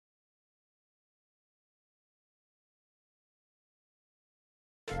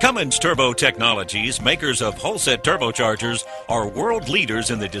Cummins Turbo Technologies, makers of Holset Turbochargers, are world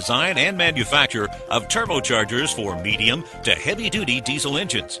leaders in the design and manufacture of turbochargers for medium to heavy-duty diesel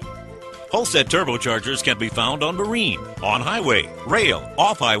engines. Holset Turbochargers can be found on marine, on-highway, rail,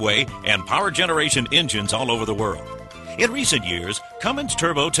 off-highway, and power generation engines all over the world. In recent years, Cummins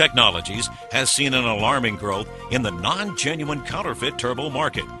Turbo Technologies has seen an alarming growth in the non-genuine counterfeit turbo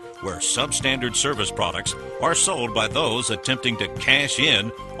market, where substandard service products are sold by those attempting to cash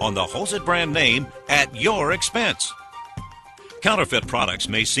in on the Holset brand name at your expense. Counterfeit products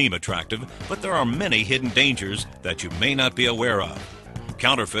may seem attractive, but there are many hidden dangers that you may not be aware of.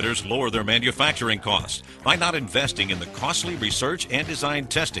 Counterfeiters lower their manufacturing costs by not investing in the costly research and design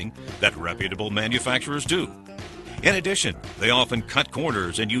testing that reputable manufacturers do. In addition, they often cut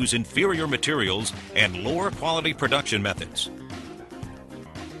corners and use inferior materials and lower quality production methods.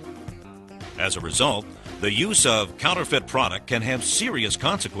 As a result, the use of counterfeit product can have serious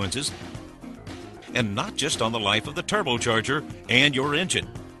consequences, and not just on the life of the turbocharger and your engine.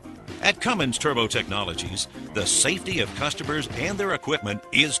 At Cummins Turbo Technologies, the safety of customers and their equipment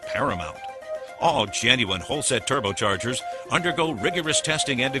is paramount. All genuine Holset turbochargers undergo rigorous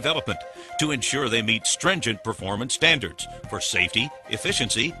testing and development to ensure they meet stringent performance standards for safety,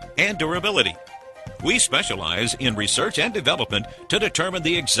 efficiency, and durability. We specialize in research and development to determine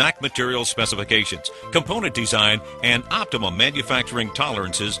the exact material specifications, component design, and optimum manufacturing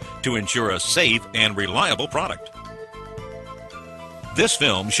tolerances to ensure a safe and reliable product. This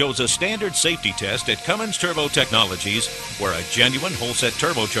film shows a standard safety test at Cummins Turbo Technologies, where a genuine Holset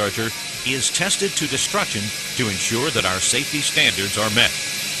turbocharger is tested to destruction to ensure that our safety standards are met.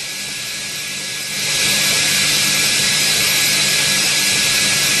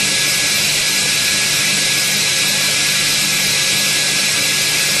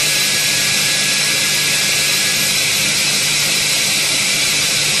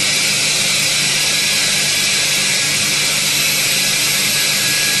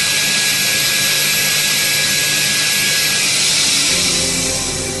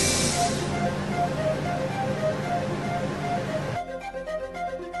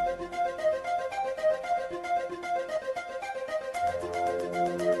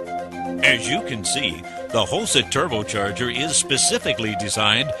 As you can see, the Holset turbocharger is specifically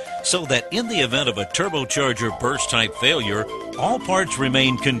designed so that in the event of a turbocharger burst-type failure, all parts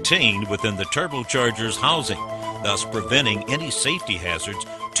remain contained within the turbocharger's housing, thus preventing any safety hazards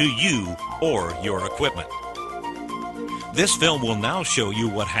to you or your equipment. This film will now show you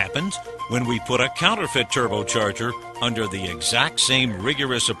what happens when we put a counterfeit turbocharger under the exact same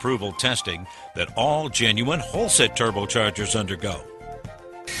rigorous approval testing that all genuine Holset turbochargers undergo.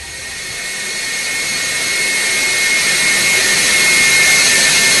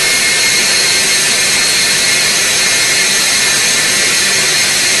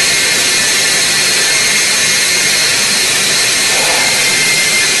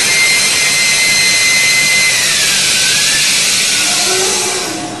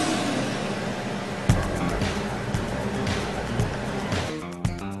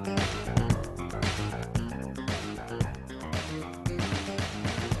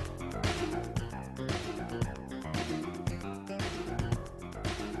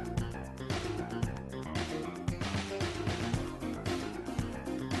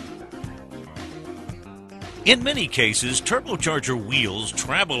 In many cases, turbocharger wheels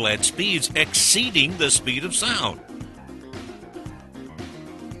travel at speeds exceeding the speed of sound.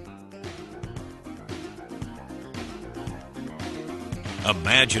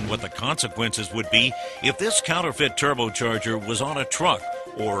 Imagine what the consequences would be if this counterfeit turbocharger was on a truck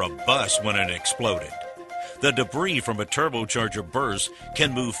or a bus when it exploded. The debris from a turbocharger burst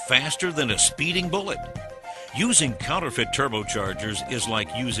can move faster than a speeding bullet. Using counterfeit turbochargers is like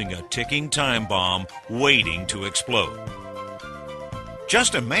using a ticking time bomb waiting to explode.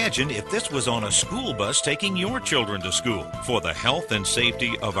 Just imagine if this was on a school bus taking your children to school. For the health and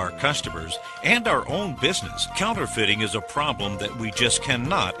safety of our customers and our own business, counterfeiting is a problem that we just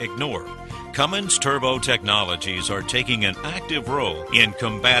cannot ignore. Cummins Turbo Technologies are taking an active role in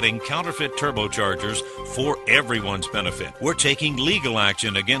combating counterfeit turbochargers for everyone's benefit. We're taking legal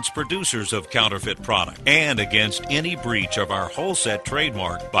action against producers of counterfeit product and against any breach of our Holset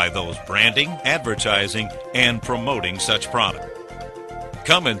trademark by those branding, advertising, and promoting such product.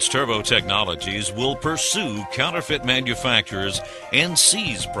 Cummins Turbo Technologies will pursue counterfeit manufacturers and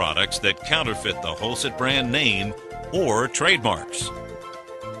seize products that counterfeit the Holset brand name or trademarks.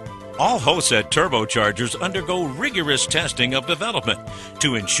 All Holset turbochargers undergo rigorous testing of development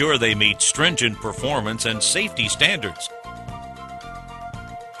to ensure they meet stringent performance and safety standards.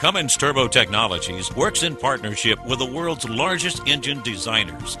 Cummins Turbo Technologies works in partnership with the world's largest engine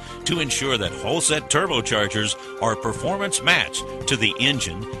designers to ensure that Holset turbochargers are performance matched to the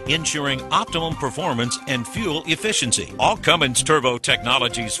engine, ensuring optimum performance and fuel efficiency. All Cummins Turbo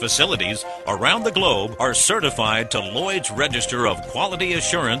Technologies facilities around the globe are certified to Lloyd's Register of Quality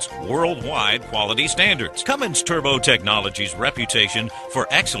Assurance Worldwide Quality Standards. Cummins Turbo Technologies' reputation for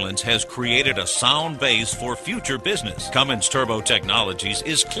excellence has created a sound base for future business. Cummins Turbo Technologies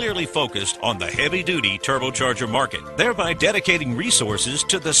is clearly focused on the heavy-duty turbocharger market, thereby dedicating resources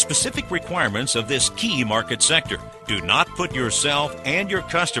to the specific requirements of this key market sector. Do not put yourself and your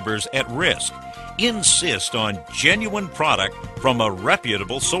customers at risk. Insist on genuine product from a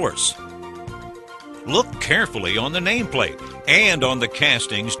reputable source. Look carefully on the nameplate and on the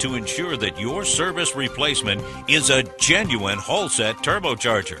castings to ensure that your service replacement is a genuine Holset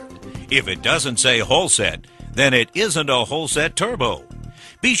turbocharger. If it doesn't say Holset, then it isn't a Holset Turbo.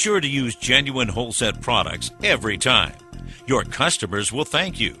 Be sure to use genuine Holset products every time. Your customers will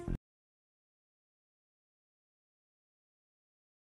thank you.